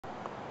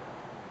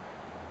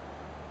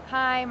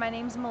Hi, my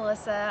name's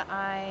Melissa.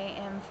 I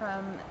am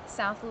from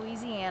South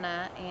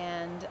Louisiana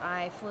and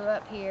I flew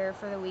up here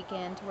for the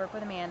weekend to work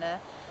with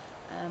Amanda.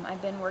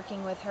 I've been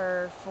working with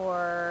her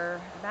for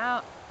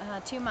about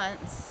 2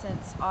 months,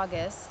 since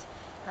August,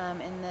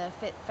 in the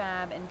Fit,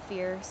 Fab, and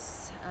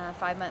Fierce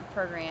 5-month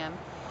program.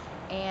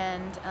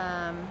 And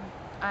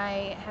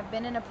I have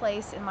been in a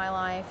place in my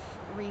life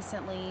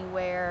recently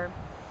where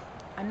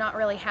I'm not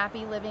really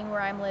happy living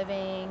where I'm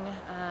living.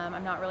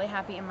 I'm not really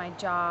happy in my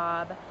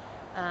job.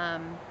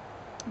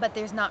 But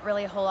there's not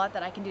really a whole lot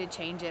that I can do to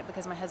change it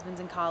because my husband's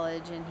in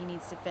college and he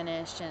needs to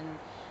finish, and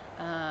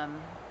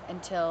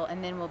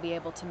and then we'll be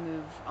able to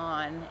move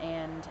on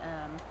and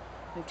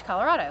move to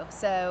Colorado.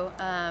 So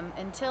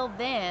until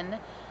then,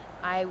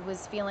 I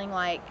was feeling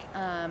like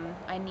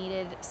I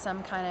needed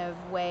some kind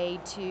of way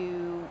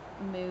to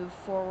move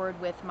forward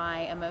with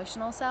my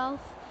emotional self.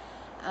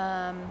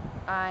 In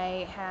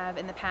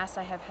the past,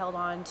 I have held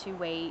on to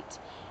weight,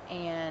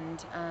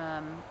 and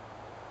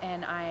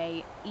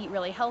I eat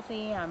really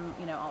healthy. I'm,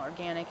 all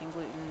organic and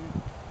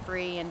gluten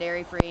free and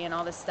dairy free and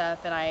all this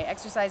stuff, and I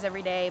exercise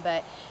every day,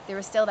 but there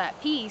was still that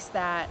piece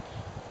that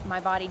my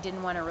body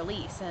didn't want to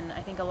release, and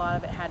I think a lot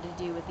of it had to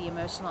do with the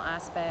emotional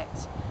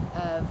aspect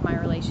of my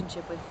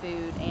relationship with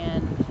food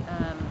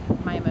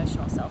and my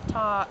emotional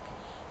self-talk.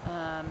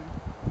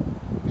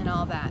 And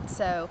all that.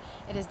 So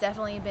it has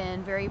definitely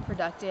been very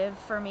productive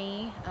for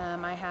me.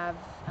 I have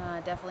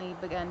definitely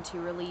begun to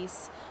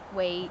release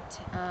weight,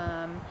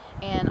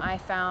 and I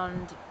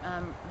found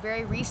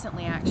very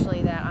recently,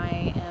 actually, that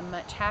I am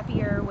much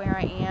happier where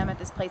I am at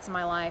this place in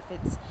my life.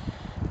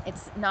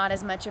 It's not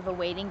as much of a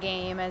waiting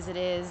game as it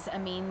is a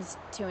means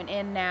to an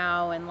end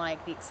now, and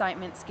like the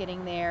excitement's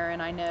getting there,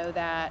 and I know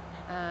that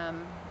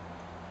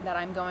that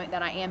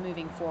I am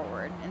moving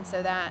forward, and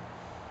so that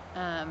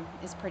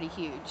is pretty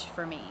huge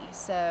for me.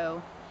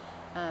 So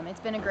it's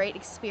been a great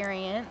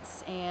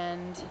experience,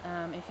 and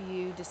if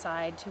you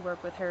decide to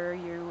work with her,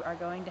 you are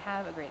going to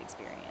have a great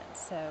experience.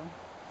 So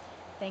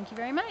thank you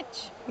very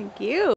much. Thank you.